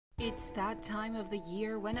It's that time of the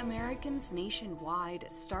year when Americans nationwide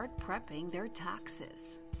start prepping their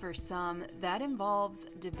taxes. For some, that involves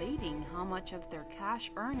debating how much of their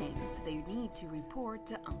cash earnings they need to report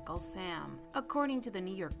to Uncle Sam. According to the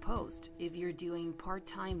New York Post, if you're doing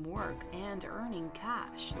part-time work and earning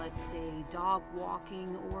cash, let's say dog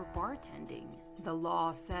walking or bartending, the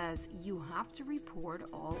law says you have to report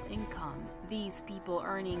all income. These people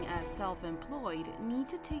earning as self-employed need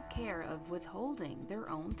to take care of withholding their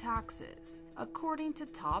own taxes, according to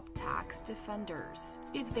top tax defenders.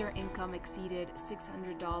 If their income exceeded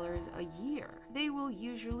 $600 a year, they will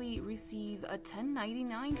usually receive a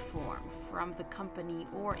 1099 form from the company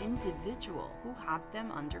or individual who had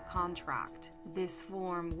them under contract. This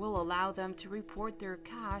form will allow them to report their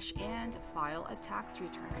cash and file a tax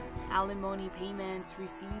return. Alimony payments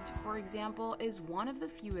received, for example, is one of the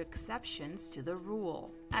few exceptions to the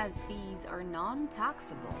rule, as these are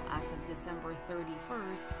non-taxable as of December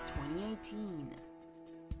 31st, 2018.